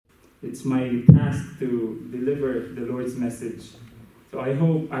it's my task to deliver the Lord's message. So I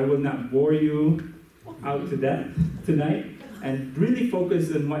hope I will not bore you out to death tonight, and really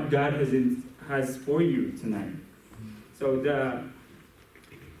focus on what God has for you tonight. So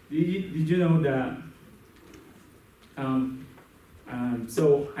did you know that?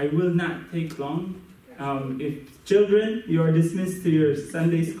 So I will not take long. If children, you are dismissed to your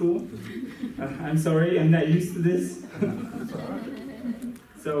Sunday school. I'm sorry, I'm not used to this.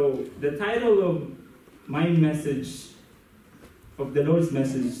 So the title of my message, of the Lord's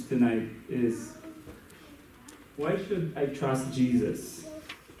message tonight is, why should I trust Jesus?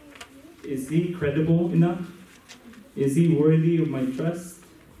 Is he credible enough? Is he worthy of my trust?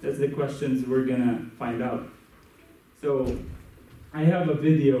 That's the questions we're gonna find out. So I have a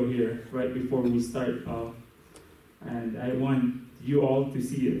video here right before we start off, and I want you all to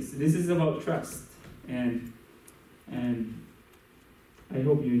see this. This is about trust, and I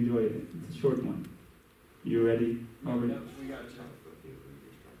hope you enjoy it. It's a short one. You ready? We got you.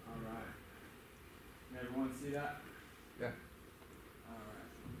 All right. Everyone see that? Yeah. All right.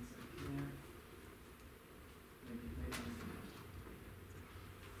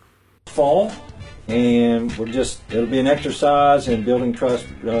 Fall, and it'll be an exercise in building trust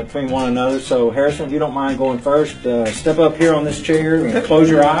between one another. So Harrison, if you don't mind going first, step up here on this chair and close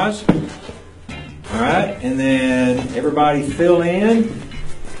your eyes. All right, and then everybody fill in,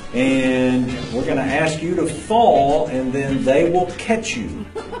 and we're going to ask you to fall, and then they will catch you.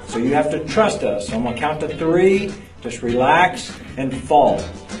 So you have to trust us. So I'm going to count to 3, just relax and fall,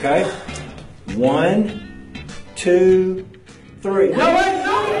 okay? 1, 2, 3. No, wait,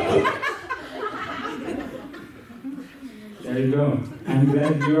 no! There you go. I'm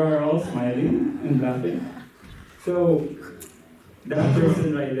glad you are all smiling and laughing. So, that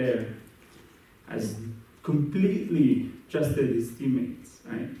person right there has completely trusted his teammates,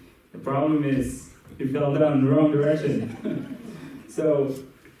 right? The problem is, he fell down the wrong direction. So,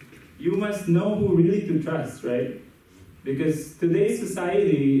 you must know who really to trust, right? Because today's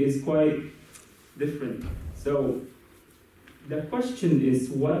society is quite different. So, the question is,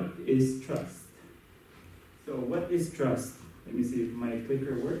 what is trust? So, what is trust? Let me see if my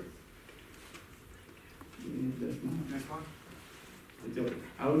clicker works. It does not. Next one.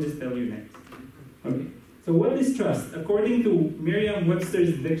 I'll just tell you next. Okay. So, what is trust? According to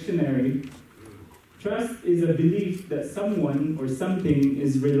Merriam-Webster's dictionary, trust is a belief that someone or something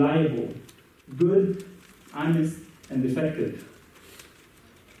is reliable, good, honest, and effective.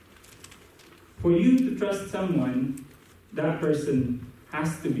 For you to trust someone, that person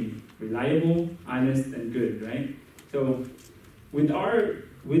has to be reliable, honest, and good, right? So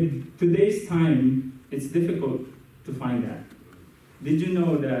with today's time, it's difficult to find that. Did you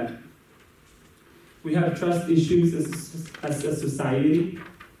know that we have trust issues as a society?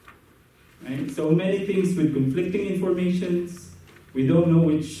 Right? So many things with conflicting informations. We don't know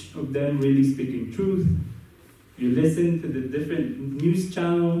which of them really speaking truth. You listen to the different news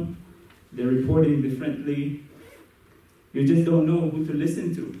channel, they're reporting differently. You just don't know who to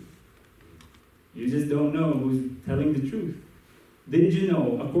listen to. You just don't know who's telling the truth. Did you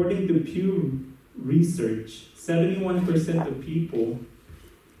know, according to Pew Research, 71% of people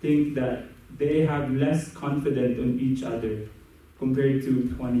think that they have less confidence on each other compared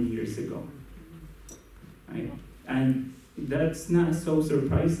to 20 years ago. Right? And that's not so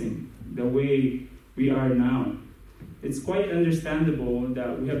surprising, the way we are now. It's quite understandable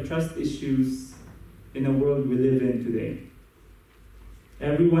that we have trust issues in the world we live in today.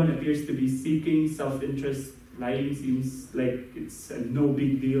 Everyone appears to be seeking self-interest. Lying seems like it's a no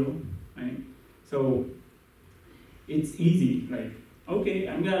big deal, right? So it's easy, like, okay,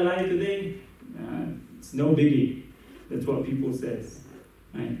 I'm gonna lie today. It's no biggie. That's what people says,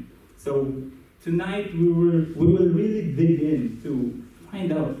 right? So tonight we will really dig in to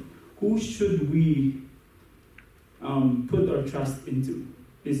find out, who should we put our trust into?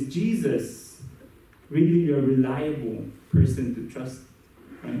 Is Jesus really a reliable person to trust?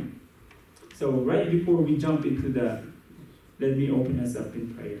 Right? So right before we jump into that, let me open us up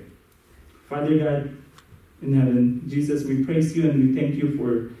in prayer. Father God in heaven, Jesus, we praise you and we thank you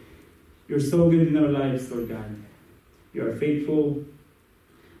for you're so good in our lives, Lord God. You are faithful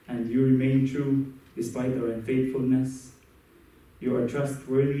and you remain true despite our unfaithfulness. You are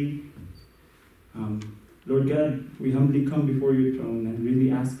trustworthy. Lord God, we humbly come before your throne and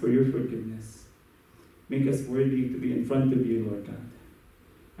really ask for your forgiveness. Make us worthy to be in front of you, Lord God.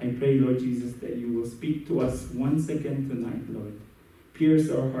 I pray, Lord Jesus, that you will speak to us once again tonight, Lord. Pierce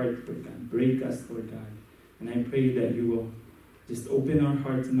our heart, Lord God. Break us, Lord God. And I pray that you will just open our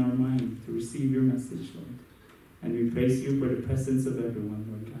hearts and our mind to receive your message, Lord. And we praise you for the presence of everyone,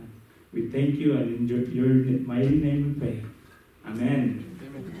 Lord God. We thank you, and in your mighty name we pray. Amen.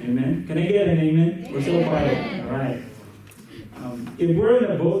 Amen. Can I get an amen? We're so quiet. All right. If we're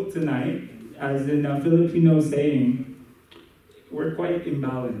in a boat tonight, as in a Filipino saying, we're quite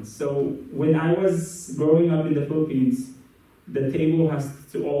imbalanced. So when I was growing up in the Philippines, the table has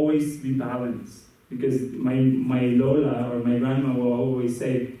to always be balanced, because my Lola or my grandma will always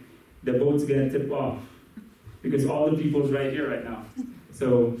say, the boat's gonna tip off, because all the people's right here right now.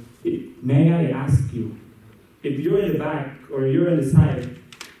 So may I ask you, if you're in the back or you're on the side,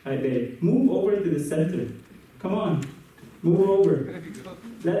 right there, move over to the center. Come on, move over.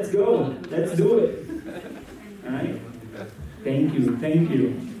 Let's go. Let's do it. All right. Thank you. Thank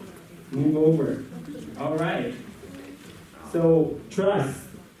you. Move over. All right. So trust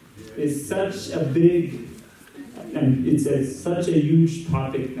is such a big, and it's such a huge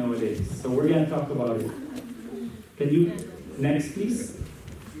topic nowadays. So we're going to talk about it. Can you, next please?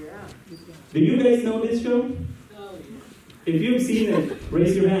 Do you guys know this show? If you've seen it,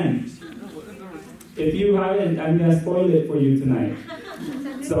 raise your hand. If you haven't, I'm going to spoil it for you tonight.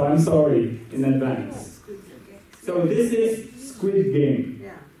 So I'm sorry in advance. So this is Squid Game.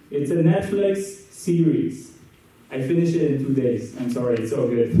 It's a Netflix series. I finished it in 2 days. I'm sorry, it's so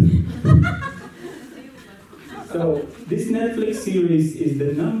good. So this Netflix series is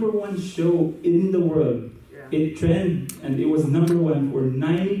the #1 show in the world. It trended, and it was #1 for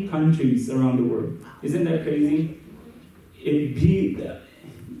 90 countries around the world. Isn't that crazy? It beat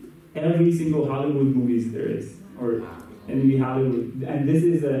every single Hollywood movies there is, or any Hollywood. And this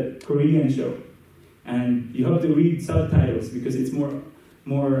is a Korean show, and you have to read subtitles because it's more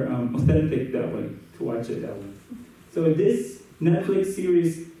authentic that way, to watch it that way. So this Netflix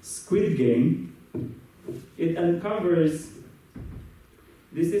series, Squid Game, it uncovers.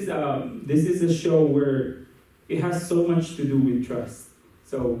 This is a show where it has so much to do with trust.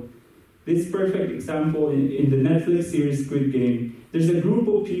 So this perfect example in the Netflix series Squid Game, there's a group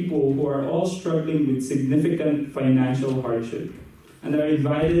of people who are all struggling with significant financial hardship, and are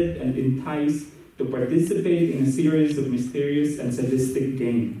invited and enticed to participate in a series of mysterious and sadistic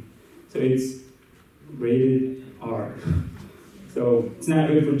games. So it's rated R. So it's not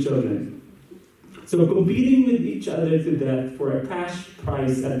good for children. So competing with each other to death for a cash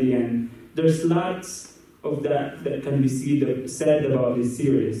prize at the end, there's lots of that can be said about this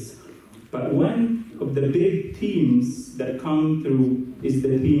series. But one of the big themes that come through is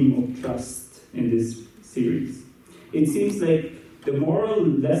the theme of trust in this series. It seems like the moral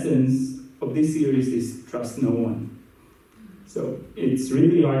lessons of this series is trust no one. So it's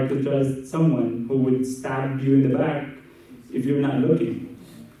really hard to trust someone who would stab you in the back if you're not looking.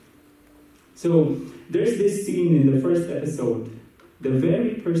 So there's this scene in the first episode, the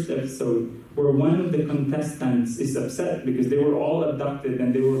very first episode, where one of the contestants is upset because they were all abducted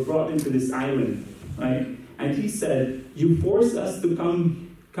and they were brought into this island, right? And he said, "You force us to come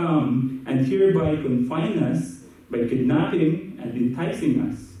and hereby confine us by kidnapping and enticing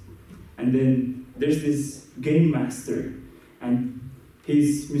us." And then there's this game master, and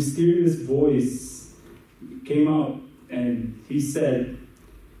his mysterious voice came out, and he said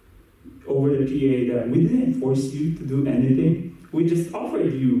over the PA that we didn't force you to do anything. We just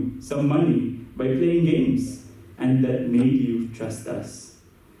offered you some money by playing games, and that made you trust us.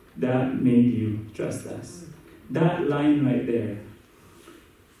 That made you trust us. That line right there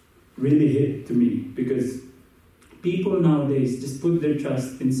really hit to me, because people nowadays just put their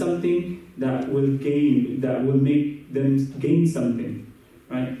trust in something that will make them gain something,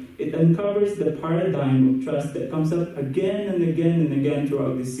 right? It uncovers the paradigm of trust that comes up again and again and again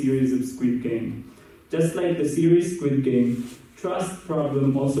throughout this series of Squid Game. Just like the series Squid Game, trust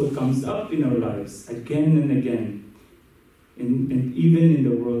problem also comes up in our lives again and again, and even in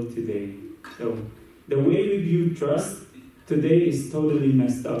the world today. So the way we view trust today is totally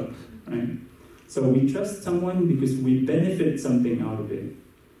messed up, right? So we trust someone because we benefit something out of it,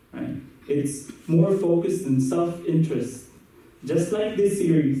 right? It's more focused on self-interest. Just like this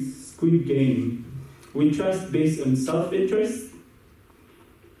series, Squid Game, we trust based on self-interest,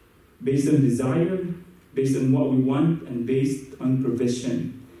 based on desire, based on what we want, and based on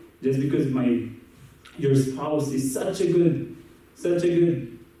provision. Just because your spouse is such a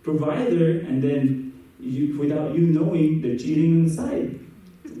good provider, and then without you knowing, they're cheating on the side.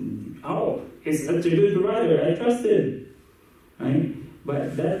 Oh, he's such a good provider, I trust it, right?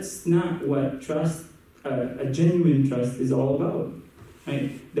 But that's not what trust, a genuine trust, is all about, right?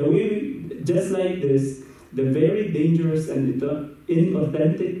 Just like this, the very dangerous and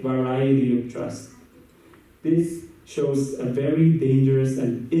inauthentic variety of trust. This shows a very dangerous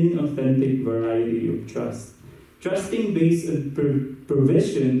and inauthentic variety of trust. Trusting based on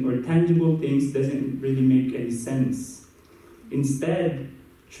provision or tangible things doesn't really make any sense. Instead,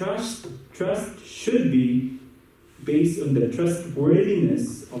 trust should be based on the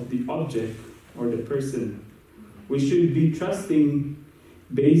trustworthiness of the object or the person. We should be trusting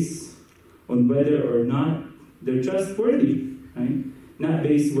based on whether or not they're trustworthy, right? Not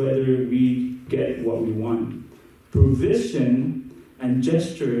based whether we get what we want. Provision and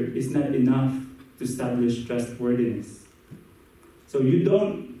gesture is not enough to establish trustworthiness. So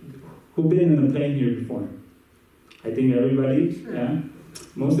who've been on a plane here before? I think everybody, yeah?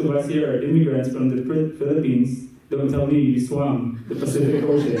 Most of us here are immigrants from the Philippines. Don't tell me you swam the Pacific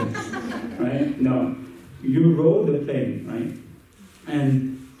Ocean, right? No, you rode the plane, right?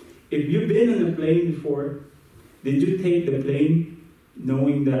 And if you've been on a plane before, did you take the plane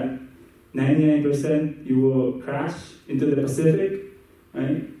knowing that 99% you will crash into the Pacific,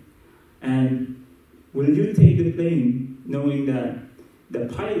 right? And will you take the plane knowing that the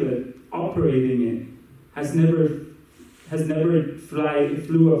pilot operating it has never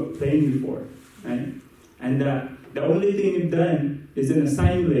flew a plane before, right? And the only thing you've done is in a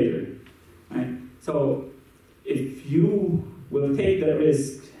simulator, right? So if you will take the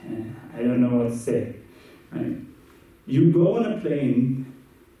risk, I don't know what to say, right? You go on a plane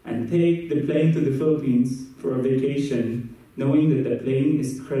and take the plane to the Philippines for a vacation, knowing that the plane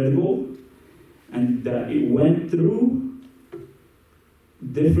is credible and that it went through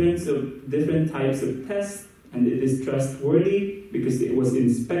different types of tests and it is trustworthy because it was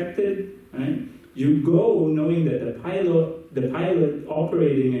inspected, right? You go knowing that the pilot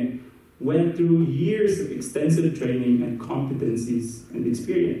operating it went through years of extensive training and competencies and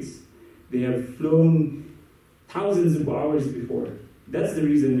experience. They have flown thousands of hours before. That's the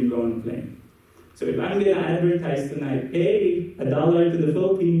reason you go on a plane. So if I'm going to advertise tonight, hey, $1 to the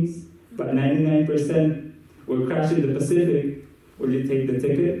Philippines, but 99% will crash in the Pacific, will you take the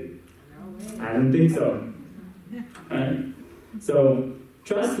ticket? I don't think so. Right? So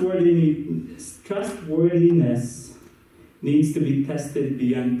trustworthiness needs to be tested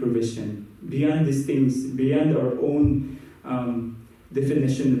beyond provision, beyond these things, beyond our own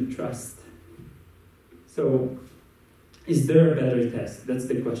definition of trust. So, is there a better test? That's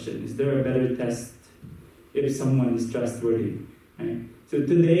the question. Is there a better test if someone is trustworthy? Right? So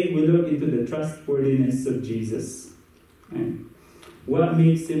today we look into the trustworthiness of Jesus. Right? What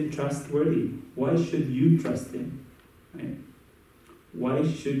makes him trustworthy? Why should you trust him? Right? Why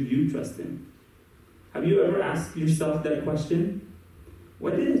should you trust him? Have you ever asked yourself that question?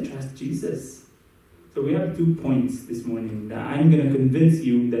 Why did I trust Jesus? So we have 2 points this morning that I'm going to convince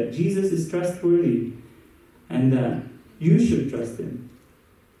you that Jesus is trustworthy and that you should trust him.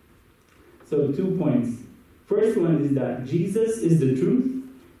 So 2 points. First one is that Jesus is the truth,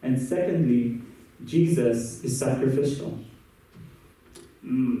 and secondly, Jesus is sacrificial.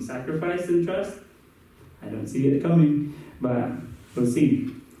 Sacrifice and trust? I don't see it coming, but we'll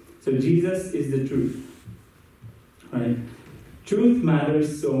see. So Jesus is the truth. Right? Truth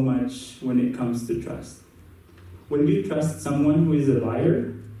matters so much when it comes to trust. When you trust someone who is a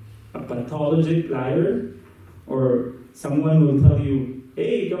liar, a pathologic liar, or someone will tell you,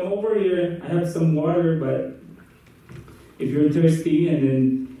 hey, come over here, I have some water, but if you're thirsty and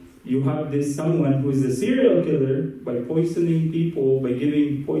then you have this someone who is a serial killer by poisoning people, by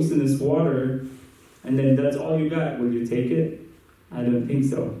giving poisonous water, and then that's all you got, will you take it? I don't think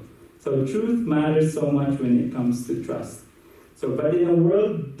so. So truth matters so much when it comes to trust. So, but in a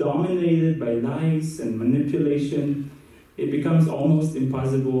world dominated by lies and manipulation, it becomes almost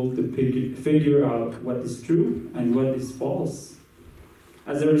impossible to figure out what is true and what is false.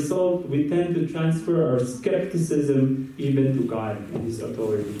 As a result, we tend to transfer our skepticism even to God and his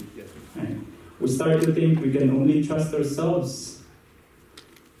authority. Right? We start to think we can only trust ourselves.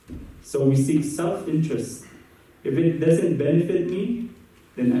 So we seek self-interest. If it doesn't benefit me,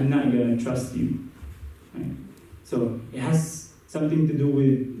 then I'm not going to trust you. Right? So it has something to do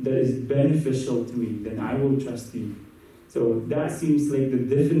with that is beneficial to me, then I will trust you. So that seems like the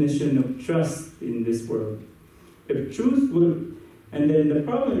definition of trust in this world. If truth will, and then the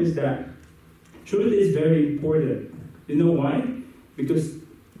problem is that truth is very important. You know why? Because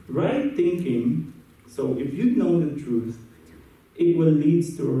right thinking, so if you know the truth, it will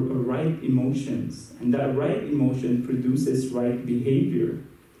lead to right emotions. And that right emotion produces right behavior.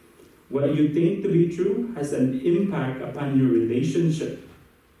 What you think to be true has an impact upon your relationship,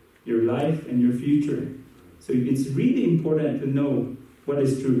 your life, and your future. So it's really important to know what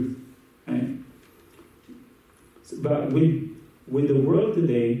is truth. Right? So, but with the world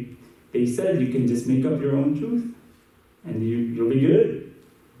today, they said you can just make up your own truth and you'll be good.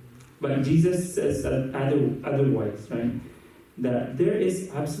 But Jesus says otherwise, right? That there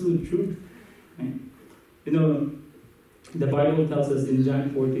is absolute truth, right? You know, the Bible tells us in John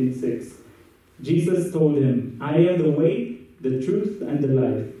 14:6, Jesus told him, I am the way, the truth, and the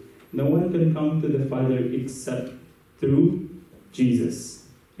life. No one can come to the Father except through Jesus.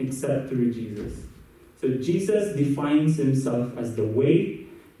 Except through Jesus. So Jesus defines himself as the way,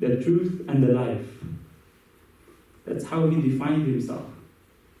 the truth, and the life. That's how he defined himself.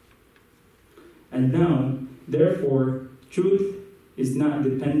 And now, therefore, truth is not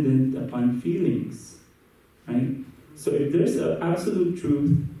dependent upon feelings. Right? So if there's an absolute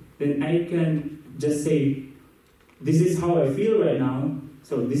truth, then I can just say, this is how I feel right now,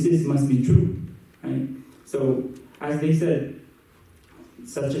 so must be true. Right? So, as they said,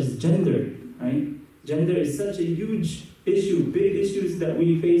 such as gender, right? Gender is such a huge issue, big issues that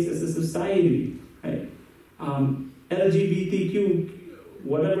we face as a society, right? LGBTQ,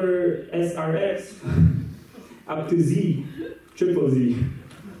 whatever SRX, up to Z, triple Z.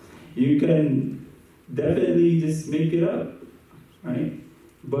 You can definitely just make it up, right?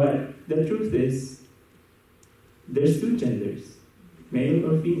 But the truth is, there's two genders, male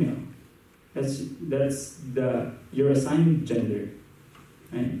or female. That's your assigned gender,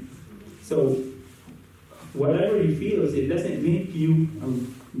 right? So whatever you feel, it doesn't make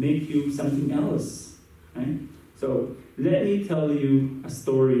you something else, right? So let me tell you a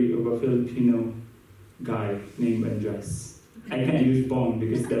story of a Filipino guy named Andres. I can't use Bong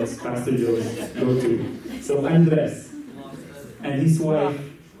because that's Pastor Joe's go-to. So Andres and his wife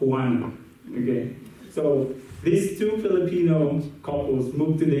Juana. Okay, so these two Filipino couples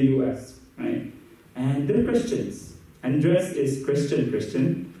moved to the U.S. right, and they're Christians. Andres is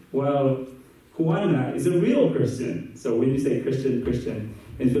Christian, while Juana is a real Christian. So when you say Christian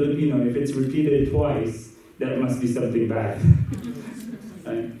in Filipino, if it's repeated twice, that must be something bad.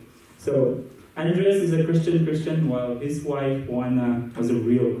 Right? So Andres is a Christian, while his wife Juana was a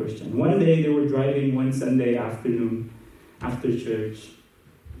real Christian. One day they were driving one Sunday afternoon after church,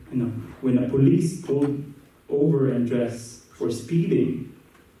 when a police pulled over Andres for speeding.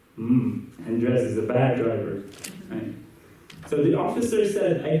 Andres is a bad driver. Right? So the officer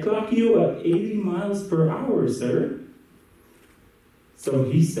said, I clock you at 80 miles per hour, sir. So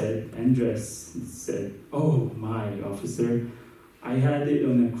Andres said, oh my, officer, I had it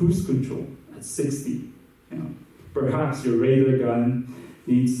on a cruise control at 60. Perhaps your radar gun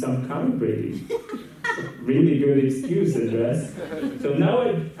needs some calibrating. Really good excuse, Andres. So now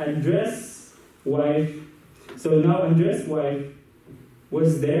Andres' wife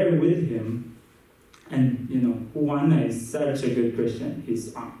was there with him, and Juana is such a good Christian.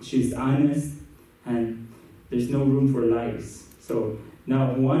 She's honest, and there's no room for lies. So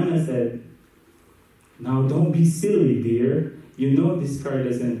now Juana said, now don't be silly, dear. This car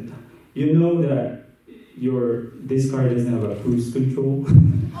doesn't. This car doesn't have a cruise control.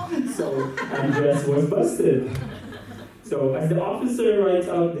 So Andres was busted. So as the officer writes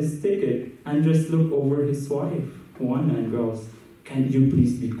out this ticket, Andres looked over his wife, Juana, and goes, can you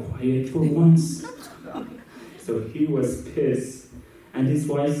please be quiet for once? So he was pissed, and his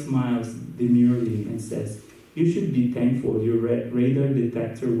wife smiles demurely and says, you should be thankful your radar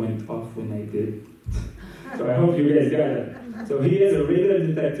detector went off when I did. So I hope you guys got that. So he has a radar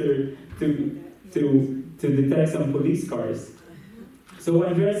detector to detect some police cars. So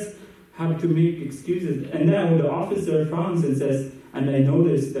Andres had to make excuses. And now the officer frowns and says, and I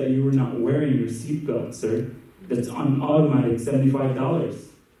noticed that you were not wearing your seatbelt, sir. That's on automatic, $75.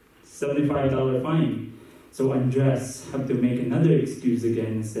 $75 fine. So Andres had to make another excuse again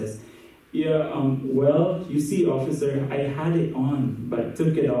and says, well, you see, officer, I had it on, but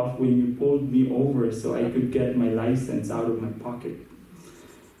took it off when you pulled me over so I could get my license out of my pocket.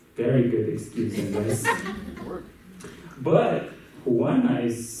 Very good excuse, Andres. But Juana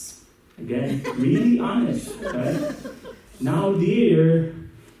is, again, really honest, right? Now, dear,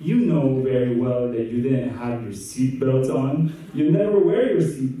 you know very well that you didn't have your seatbelt on. You never wear your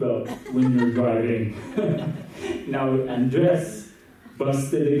seatbelt when you're driving. Now, Andres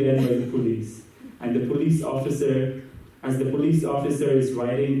busted again by the police. And the police officer, as the police officer is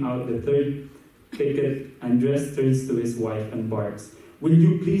writing out the third ticket, Andres turns to his wife and barks, will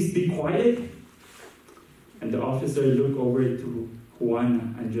you please be quiet? And the officer looked over to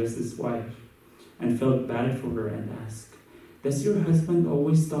Juana, Andres' wife, and felt bad for her and asked, does your husband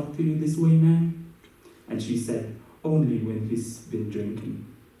always talk to you this way, ma'am? And she said, only when he's been drinking.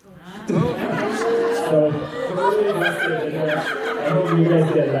 So, totally busted. I hope you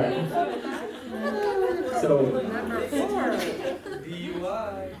guys get that. So,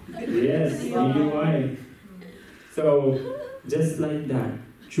 DUI. Yes, DUI. So, just like that,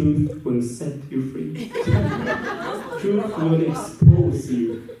 truth will set you free. Truth will expose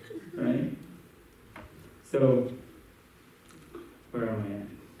you, right? So, where am I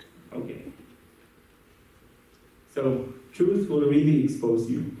at? Okay. So, truth will really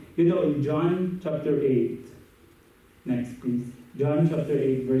expose you. You know, in John chapter 8, next please. John chapter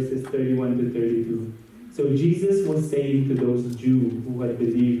 8, verses 31 to 32. So Jesus was saying to those Jews who had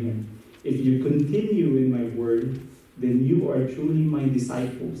believed him, if you continue in my word, then you are truly my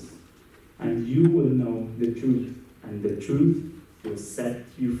disciples, and you will know the truth, and the truth will set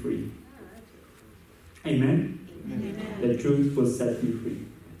you free. Amen? Amen. The truth will set you free.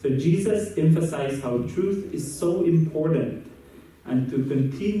 So Jesus emphasized how truth is so important, and to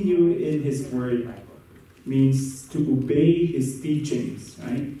continue in his word means to obey his teachings,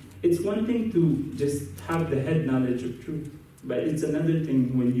 right? It's one thing to just have the head knowledge of truth, but it's another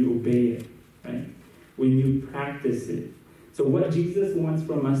thing when you obey it, right? When you practice it. So what Jesus wants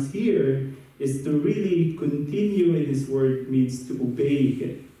from us here is to really continue in his word means to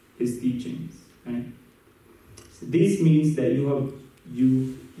obey his teachings, right? So this means that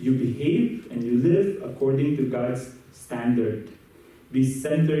you behave and you live according to God's standard. Be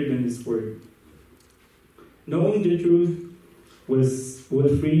centered in his word. Knowing the truth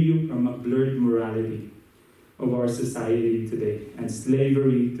will free you from a blurred morality of our society today and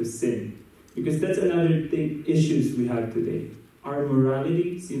slavery to sin. Because that's another thing, issues we have today. Our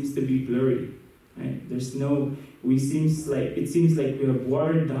morality seems to be blurry. Right? It seems like we have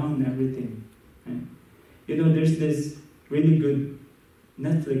watered down everything. Right? You know, there's this really good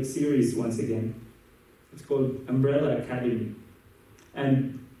Netflix series once again. It's called Umbrella Academy.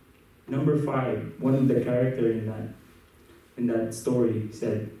 And number 5, one of the characters in that story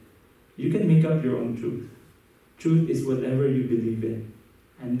said, you can make up your own truth. Truth is whatever you believe in.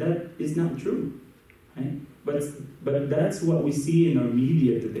 And that is not true. Right? But that's what we see in our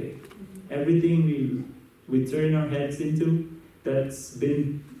media today. Everything we turn our heads into, that's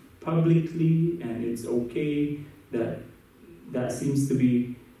been publicly, and it's okay, that seems to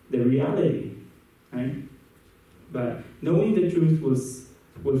be the reality. Right? But knowing the truth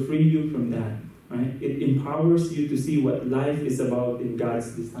will free you from that. Right? It empowers you to see what life is about in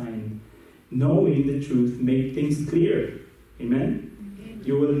God's design. Knowing the truth makes things clear. Amen?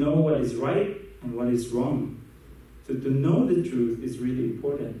 You will know what is right and what is wrong. So to know the truth is really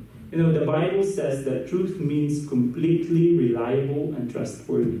important. You know, the Bible says that truth means completely reliable and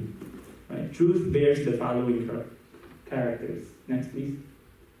trustworthy. Right? Truth bears the following characters. Next, please.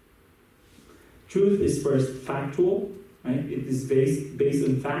 Truth is first factual. Right? It is based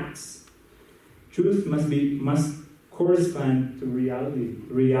on facts. Truth must correspond to reality,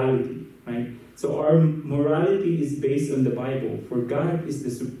 right? So our morality is based on the Bible, for God is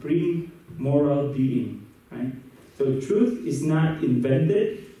the supreme moral being, right? So truth is not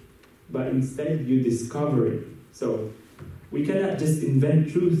invented, but instead you discover it. So we cannot just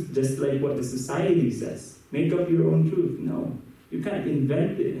invent truth just like what the society says. Make up your own truth. No, you can't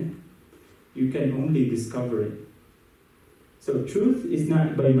invent it. You can only discover it. So truth is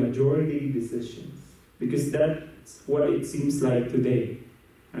not by majority decisions, because that's what it seems like today,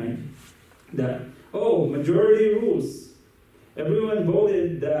 right? That, majority rules. Everyone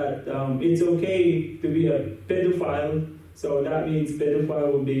voted that it's okay to be a pedophile, so that means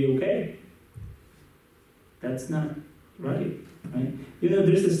pedophile will be okay. That's not right? You know,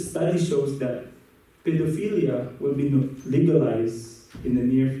 there's a study shows that pedophilia will be legalized in the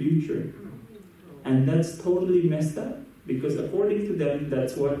near future. And that's totally messed up. Because according to them,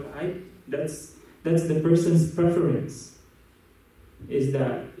 that's the person's preference, is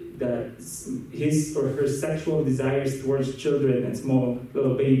that his or her sexual desires towards children and small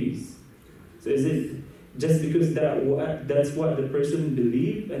little babies. So is it just because that's what the person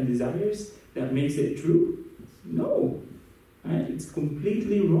believes and desires that makes it true? No, right? It's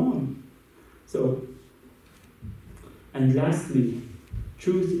completely wrong. So, and lastly,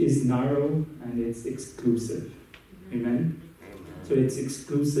 truth is narrow and it's exclusive. Amen? So it's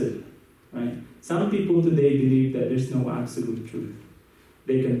exclusive, right? Some people today believe that there's no absolute truth.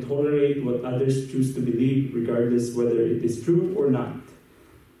 They can tolerate what others choose to believe, regardless whether it is true or not.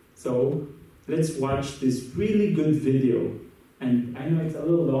 So let's watch this really good video. And I know it's a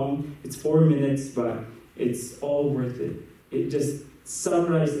little long, it's 4 minutes, but it's all worth it. It just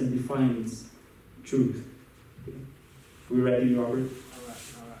summarizes and defines truth. We ready, Robert?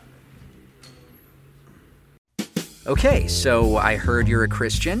 Okay, so I heard you're a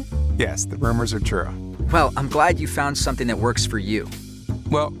Christian. Yes, the rumors are true. Well, I'm glad you found something that works for you.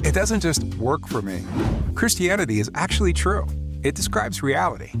 Well, it doesn't just work for me. Christianity is actually true. It describes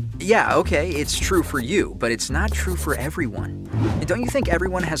reality. Yeah, okay, it's true for you, but it's not true for everyone. And don't you think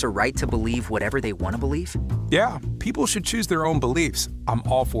everyone has a right to believe whatever they want to believe? Yeah, people should choose their own beliefs. I'm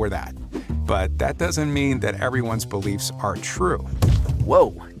all for that. But that doesn't mean that everyone's beliefs are true.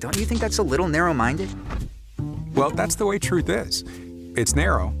 Whoa, don't you think that's a little narrow-minded? Well, that's the way truth is. It's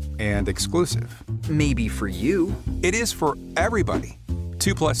narrow and exclusive. Maybe for you. It is for everybody.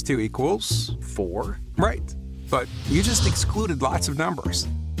 2 + 2 = 4. Right. But you just excluded lots of numbers.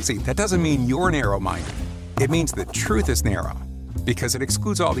 See, that doesn't mean you're narrow-minded. It means that truth is narrow because it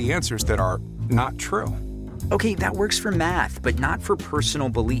excludes all the answers that are not true. Okay, that works for math, but not for personal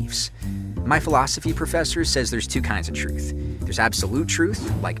beliefs. My philosophy professor says there's 2 kinds of truth. There's absolute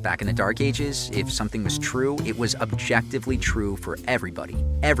truth, like back in the Dark Ages, if something was true, it was objectively true for everybody,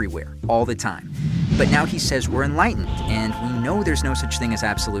 everywhere, all the time. But now he says we're enlightened, and we know there's no such thing as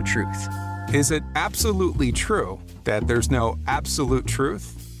absolute truth. Is it absolutely true that there's no absolute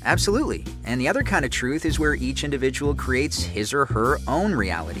truth? Absolutely. And the other kind of truth is where each individual creates his or her own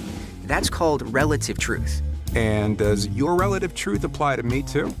reality. That's called relative truth. And does your relative truth apply to me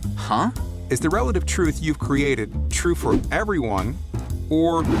too? Huh? Is the relative truth you've created true for everyone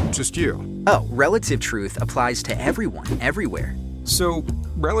or just you? Oh, relative truth applies to everyone, everywhere. So,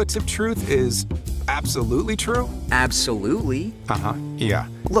 relative truth is absolutely true? Absolutely. Yeah.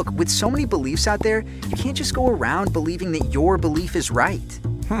 Look, with so many beliefs out there, you can't just go around believing that your belief is right.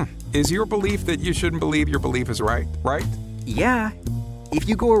 Is your belief that you shouldn't believe your belief is right? Yeah. If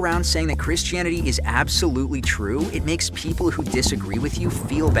you go around saying that Christianity is absolutely true, it makes people who disagree with you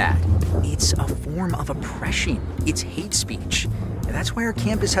feel bad. It's a form of oppression. It's hate speech. That's why our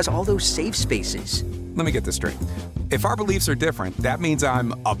campus has all those safe spaces. Let me get this straight. If our beliefs are different, that means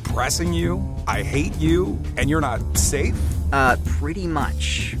I'm oppressing you, I hate you, and you're not safe? Pretty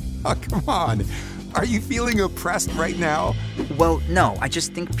much. Oh, come on. Are you feeling oppressed right now? Well, no, I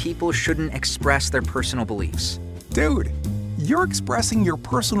just think people shouldn't express their personal beliefs. Dude, you're expressing your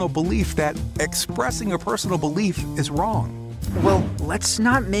personal belief that expressing a personal belief is wrong. Well, let's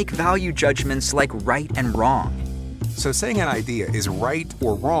not make value judgments like right and wrong. So saying an idea is right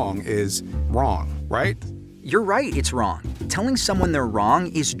or wrong is wrong, right? You're right, it's wrong. Telling someone they're wrong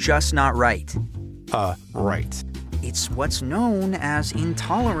is just not right. Right. It's what's known as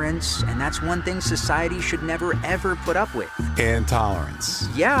intolerance, and that's one thing society should never ever put up with. Intolerance.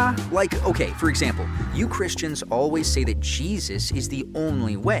 Yeah, like, okay, for example, you Christians always say that Jesus is the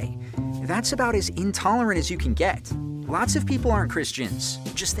only way. That's about as intolerant as you can get. Lots of people aren't Christians.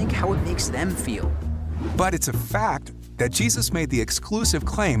 Just think how it makes them feel. But it's a fact that Jesus made the exclusive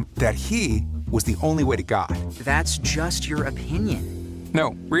claim that he was the only way to God. That's just your opinion.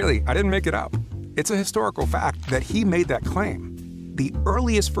 No, really, I didn't make it up. It's a historical fact that he made that claim. The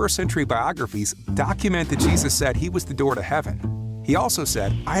earliest first-century biographies document that Jesus said he was the door to heaven. He also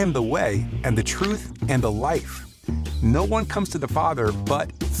said, I am the way and the truth and the life. No one comes to the Father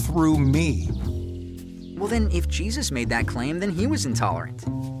but through me. Well then, if Jesus made that claim, then he was intolerant.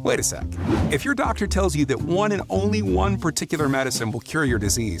 Wait a sec. If your doctor tells you that one and only one particular medicine will cure your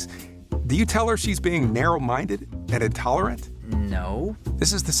disease, do you tell her she's being narrow-minded and intolerant? No.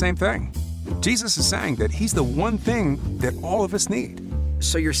 This is the same thing. Jesus is saying that he's the one thing that all of us need.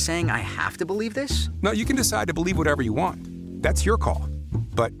 So you're saying I have to believe this? No, you can decide to believe whatever you want. That's your call.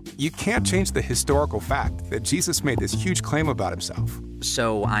 But you can't change the historical fact that Jesus made this huge claim about himself.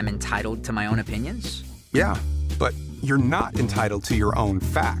 So I'm entitled to my own opinions? Yeah, but you're not entitled to your own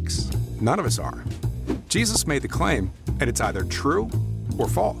facts. None of us are. Jesus made the claim, and it's either true or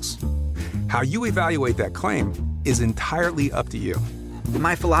false. How you evaluate that claim is entirely up to you.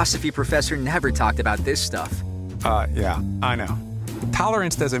 My philosophy professor never talked about this stuff. Yeah, I know.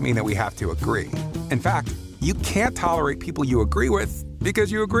 Tolerance doesn't mean that we have to agree. In fact, you can't tolerate people you agree with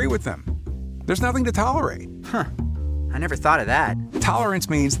because you agree with them. There's nothing to tolerate. Huh. I never thought of that. Tolerance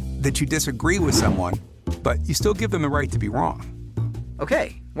means that you disagree with someone, but you still give them the right to be wrong.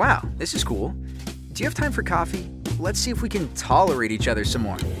 Okay, wow, this is cool. Do you have time for coffee? Let's see if we can tolerate each other some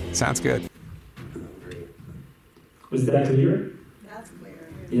more. Sounds good. Was that clear? That's clear.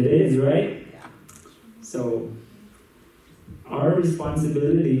 It is, right? Yeah. So, our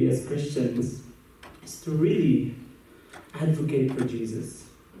responsibility as Christians is to really advocate for Jesus,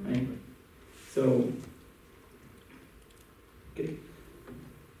 right? So, okay.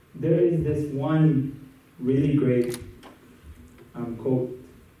 There is this one really great quote,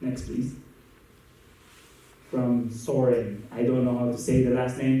 next please, from Soren. I don't know how to say the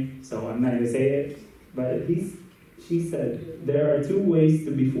last name, so I'm not going to say it, but she said, there are two ways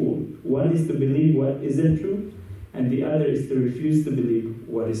to be fooled. One is to believe what isn't true, and the other is to refuse to believe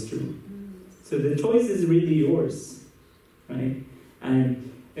what is true. So the choice is really yours, right?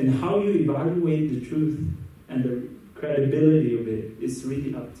 And how you evaluate the truth and the credibility of it is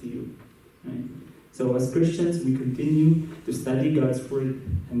really up to you. Right? So as Christians, we continue to study God's Word,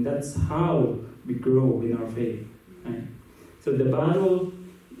 and that's how we grow in our faith. Right? So the battle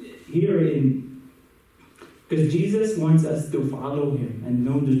here because Jesus wants us to follow Him and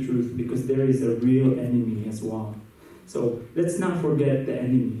know the truth, because there is a real enemy as well. So let's not forget the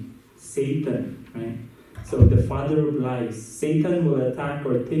enemy, Satan, right? So the father of lies. Satan will attack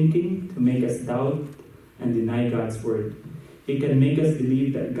our thinking to make us doubt and deny God's Word. He can make us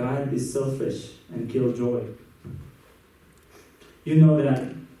believe that God is selfish and kill joy. You know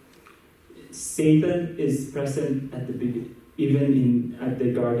that Satan is present at the beginning, even at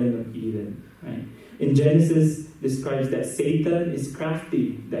the Garden of Eden. Right? In Genesis, describes that Satan is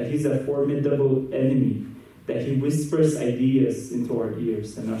crafty, that he's a formidable enemy, that he whispers ideas into our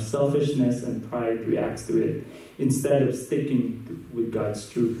ears, and our selfishness and pride reacts to it instead of sticking with God's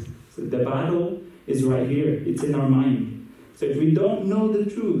truth. So the battle is right here. It's in our mind. So if we don't know the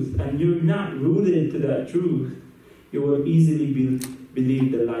truth and you're not rooted to that truth, you will easily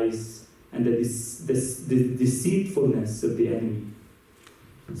believe the lies and the deceitfulness of the enemy.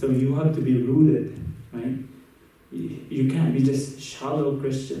 So you have to be rooted, right? You can't be just shallow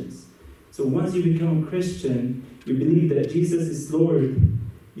Christians. So once you become a Christian, you believe that Jesus is Lord,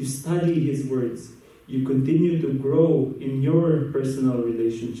 you study His words, you continue to grow in your personal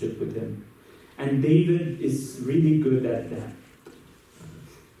relationship with Him. And David is really good at that.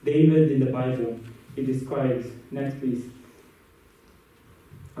 David in the Bible, he describes, next please.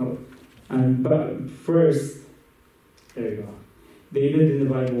 But first, there you go. David in the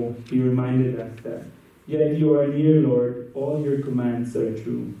Bible, he reminded us that, yet you are near, Lord, all your commands are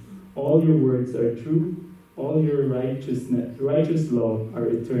true. All your words are true. All your righteous law are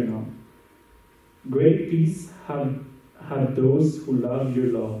eternal. Great peace have those who love your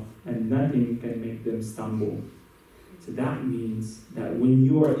law, and nothing can make them stumble. So that means that when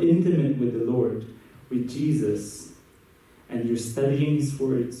you are intimate with the Lord, with Jesus, and you're studying His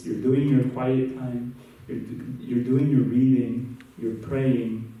words, you're doing your quiet time, you're doing your reading, you're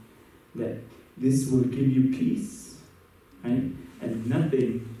praying, that this will give you peace, right? And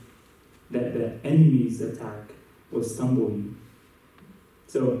nothing that the enemy's attack will stumble you.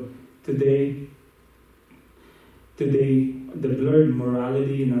 So today, the blurred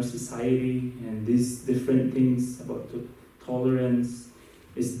morality in our society and these different things about tolerance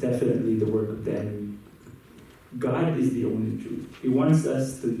is definitely the work of the enemy. God is the only truth. He wants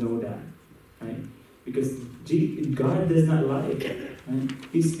us to know that, right? Because God does not lie, right?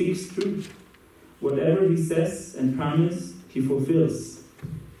 He speaks truth. Whatever He says and promises, He fulfills.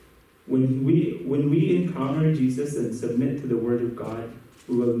 When we encounter Jesus and submit to the Word of God,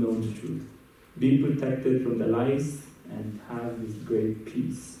 we will know the truth. Be protected from the lies and have His great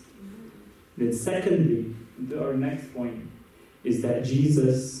peace. Then secondly, our next point is that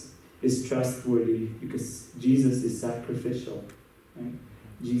Jesus is trustworthy because Jesus is sacrificial. Right?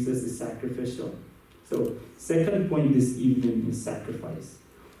 Jesus is sacrificial. So second point this evening is sacrifice.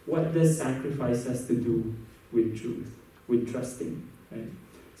 What does sacrifice has to do with truth, with trusting? Right?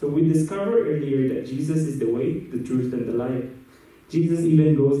 So we discovered earlier that Jesus is the way, the truth, and the life. Jesus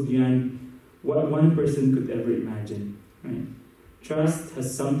even goes beyond what one person could ever imagine. Right? Trust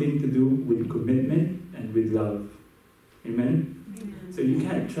has something to do with commitment and with love. Amen? Amen? So you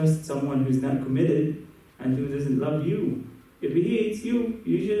can't trust someone who's not committed and who doesn't love you. If He hates you,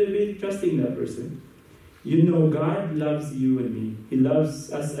 you shouldn't be trusting that person. You know God loves you and me. He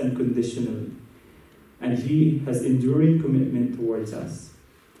loves us unconditionally. And He has enduring commitment towards us.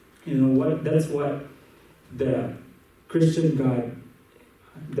 You know what? That's what the Christian God,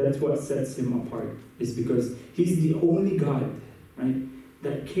 that's what sets Him apart. Is because He's the only God, right,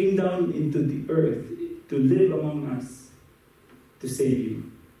 that came down into the earth to live among us to save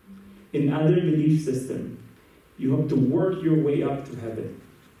you. In other belief system, you have to work your way up to heaven.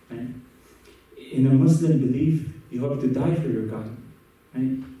 Right? In a Muslim belief, you have to die for your God.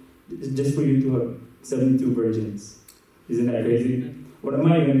 Right? Just for you to have 72 virgins. Isn't that crazy? What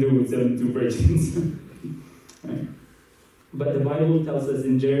am I going to do with 72 virgins? Right? But the Bible tells us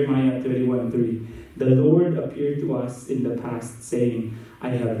in Jeremiah 31:3, the Lord appeared to us in the past, saying, I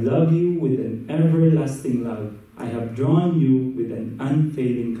have loved you with an everlasting love. I have drawn you with an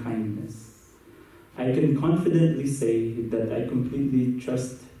unfailing kindness. I can confidently say that I completely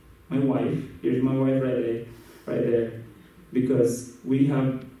trust my wife. Here's my wife right there. Because we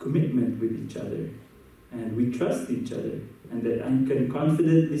have commitment with each other. And we trust each other. And that I can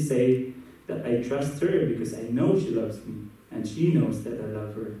confidently say that I trust her because I know she loves me. And she knows that I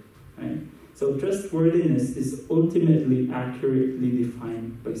love her. Right? So trustworthiness is ultimately accurately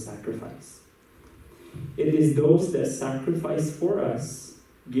defined by sacrifice. It is those that sacrifice for us,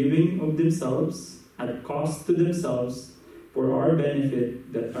 giving of themselves at cost to themselves for our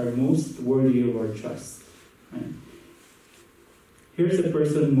benefit, that are most worthy of our trust. Right? Here's a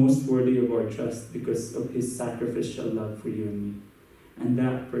person most worthy of our trust because of his sacrificial love for you and me. And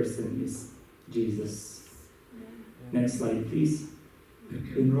that person is Jesus. Next slide, please.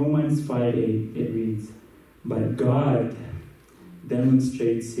 In Romans 5:8, it reads, "But God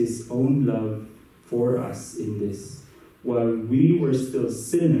demonstrates his own love for us in this: while we were still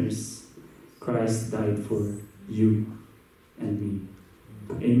sinners, Christ died for you and me."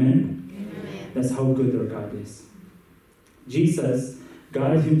 Amen? That's how good our God is. Jesus,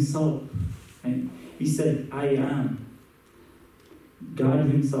 God himself, right? He said, "I am." God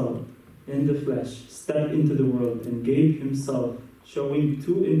himself, in the flesh, stepped into the world and gave himself, showing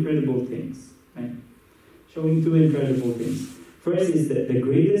two incredible things. Right? Showing two incredible things. First is that the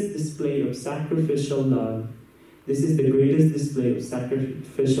greatest display of sacrificial love. This is the greatest display of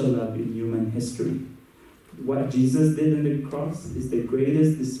sacrificial love in human history. What Jesus did on the cross is the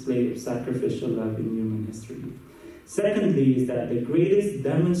greatest display of sacrificial love in human history. Secondly is that the greatest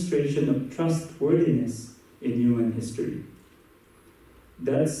demonstration of trustworthiness in human history.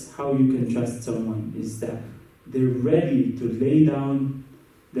 That's how you can trust someone, is that they're ready to lay down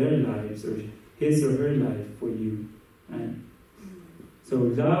their lives, or his or her life, for you. Right? So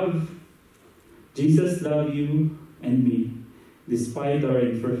love, Jesus loved you and me. Despite our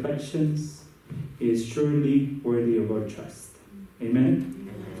imperfections, he is surely worthy of our trust. Amen?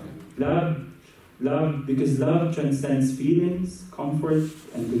 Love, because love transcends feelings, comfort,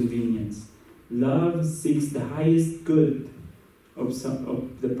 and convenience. Love seeks the highest good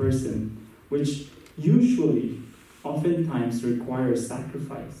of the person, which usually, oftentimes, requires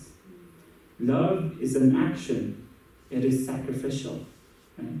sacrifice. Love is an action. It is sacrificial.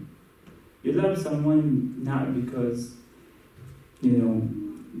 Right? You love someone not because,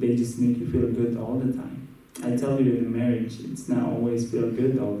 they just make you feel good all the time. I tell you, in a marriage, it's not always feel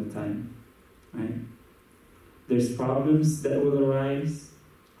good all the time. Right? There's problems that will arise,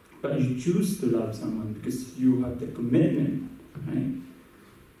 but you choose to love someone because you have the commitment. Right?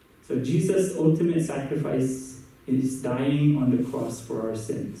 So Jesus' ultimate sacrifice is dying on the cross for our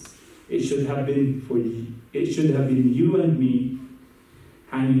sins. It should have been for you. It should have been you and me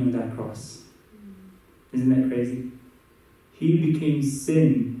hanging on that cross. Isn't that crazy? He became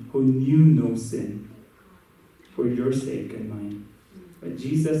sin who knew no sin for your sake and mine. But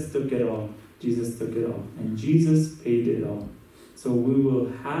Jesus took it all. Jesus took it all. And Jesus paid it all. So we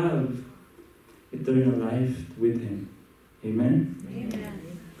will have eternal life with him. Amen? Amen.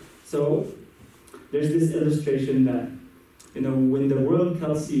 So, there's this illustration that, when the world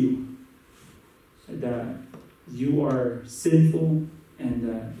tells you that you are sinful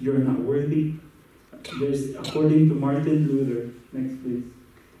and you're not worthy, there's, according to Martin Luther, next please,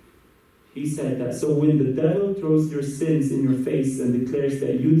 he said that, so when the devil throws your sins in your face and declares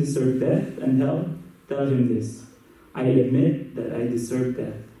that you deserve death and hell, tell him this: I admit that I deserve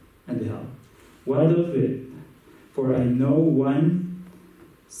death and hell. What of it? For I know one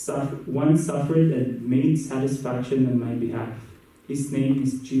suffered and made satisfaction on my behalf. His name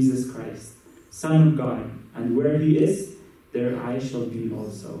is Jesus Christ, Son of God, and where he is, there I shall be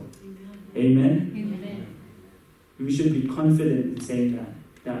also. Amen? Amen. We should be confident in saying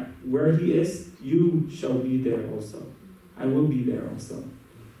that where he is, you shall be there also. I will be there also.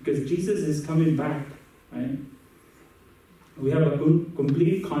 Because Jesus is coming back, right? We have a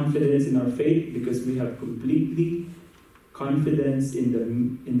complete confidence in our faith because we have completely confidence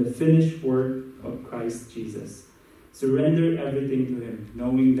in the finished work of Christ Jesus. Surrender everything to him,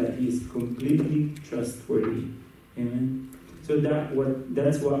 knowing that he is completely trustworthy. Amen. So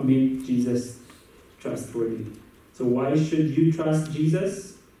that's what makes Jesus trustworthy. So why should you trust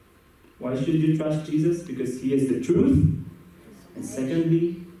Jesus? Why should you trust Jesus? Because he is the truth. And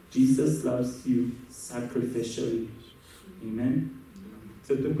secondly, Jesus loves you sacrificially. Amen.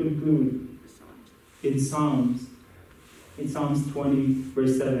 So to conclude, in Psalms 20,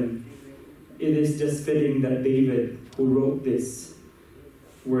 verse 7, it is just fitting that David, who wrote this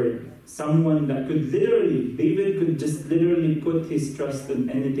word, David could just literally put his trust in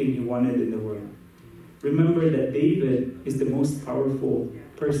anything he wanted in the world. Remember that David is the most powerful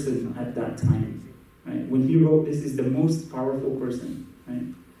person at that time. Right? When he wrote this, he's the most powerful person. Right?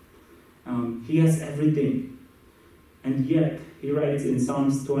 He has everything. And yet, he writes in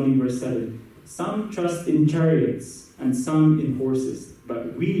Psalms 20, verse 7, some trust in chariots and some in horses,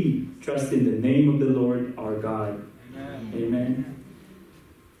 but we trust in the name of the Lord our God. Amen. Amen.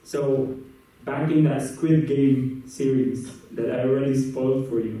 So, back in that Squid Game series that I already spoiled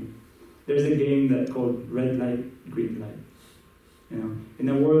for you, there's a game that's called red light, green light. You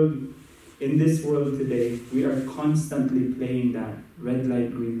know, in this world today, we are constantly playing that red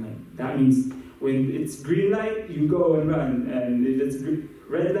light, green light. That means when it's green light, you go and run, and if it's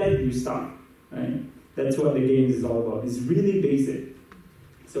red light, you stop. Right? That's what the game is all about. It's really basic.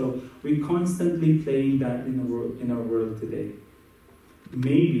 So we're constantly playing that in our world today.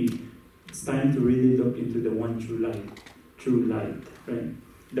 Maybe it's time to really look into the one true light, right?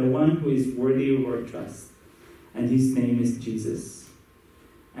 The one who is worthy of our trust. And his name is Jesus.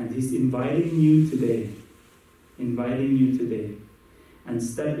 And he's inviting you today, and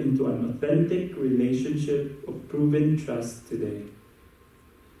step into an authentic relationship of proven trust today.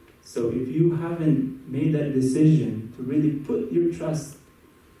 So if you haven't made that decision to really put your trust,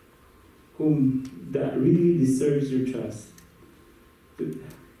 whom that really deserves your trust,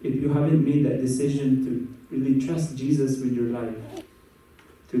 if you haven't made that decision to really trust Jesus with your life,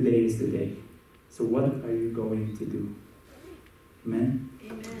 today is the day. So what are you going to do? Amen?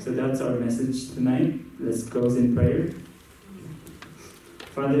 Amen. So that's our message tonight. Let's close in prayer.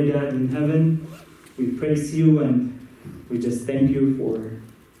 Father God in heaven, we praise you and we just thank you for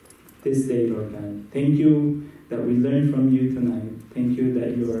this day, Lord God. Thank you that we learned from you tonight. Thank you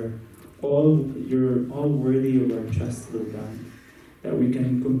that you're all worthy of our trust, Lord God. That we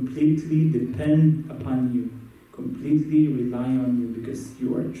can completely depend upon you, completely rely on you, because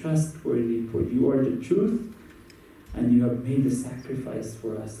you are trustworthy, for you are the truth, and you have made the sacrifice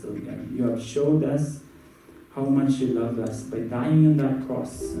for us, Lord God. You have showed us how much you love us by dying on that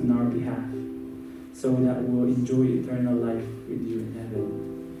cross on our behalf, so that we'll enjoy eternal life with you in heaven.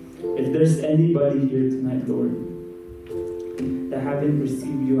 If there's anybody here tonight, Lord, that haven't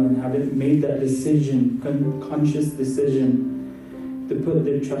received you and haven't made that decision, conscious decision, to put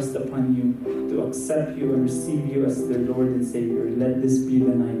their trust upon you, to accept you and receive you as their Lord and Savior, let this be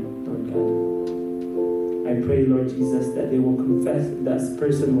the night, Lord God. I pray, Lord Jesus, that they will confess, that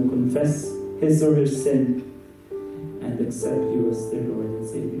person will confess his or her sin and accept you as their Lord and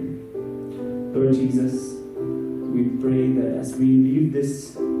Savior. Lord Jesus, we pray that as we leave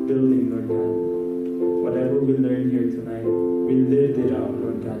this building, Lord God, whatever we learn here tonight, we lived it out,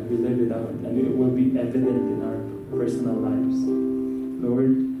 Lord God. We live it out, and it will be evident in our personal lives.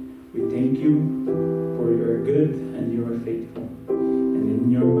 Lord, we thank you for you are good and you are faithful.